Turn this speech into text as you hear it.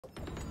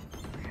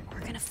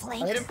gonna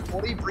flank. I hit him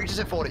 40, breaches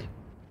at 40.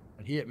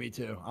 He hit me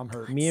too. I'm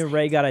hurt. Me and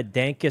Ray got a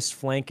dankus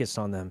flankus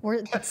on them.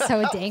 We're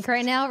so dank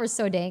right now. We're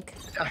so dank.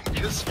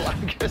 Dankus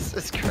flankus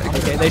is crazy.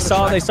 Okay, they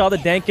saw the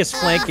dankus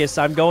flankus.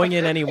 I'm going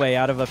in anyway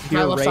out of a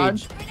pure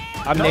rage.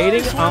 I'm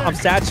nading. I'm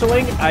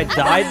satcheling. I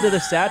died to the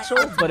satchel,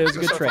 but it was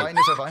a good trade. Fine,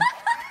 so fine.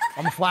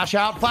 I'm gonna flash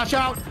out. Flash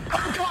out.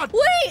 Oh God.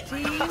 Wait.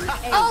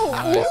 Oh.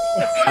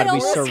 I And we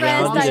almost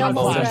surrounded stressed. and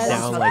mowed them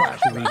down like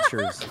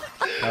creatures.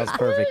 That was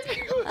perfect.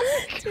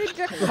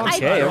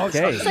 Okay.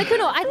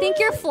 Sykkuno, I think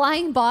your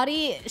flying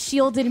body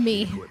shielded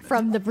me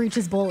from the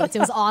breach's bullets. It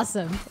was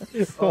awesome.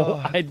 Oh,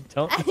 I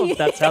don't know if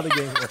that's how the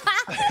game works.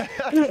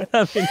 I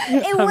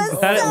mean, It was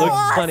glad so it looked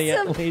awesome. funny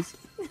at least.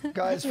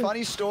 Guys,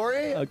 funny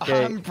story.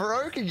 Okay. I'm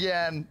broke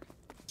again.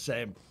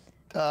 Same.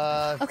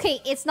 Okay,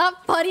 it's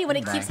not funny when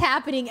it keeps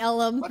happening,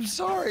 Ellum. I'm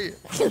sorry.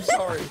 I'm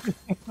sorry.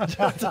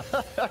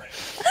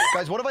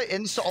 Guys, what if I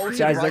insta-ulted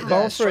Guys, right they're there,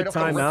 calling for a straight off the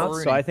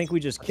timeout, so ripperoonie? I think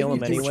we just kill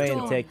him anyway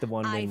and take the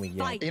one win we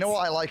get. You know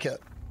what? I like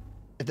it.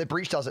 If the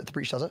breach does it, the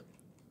breach does it.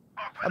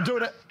 I'm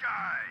doing it.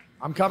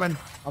 I'm coming.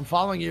 I'm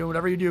following you.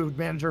 Whatever you do,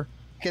 manager.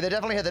 Okay, they're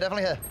definitely here. They're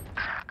definitely here.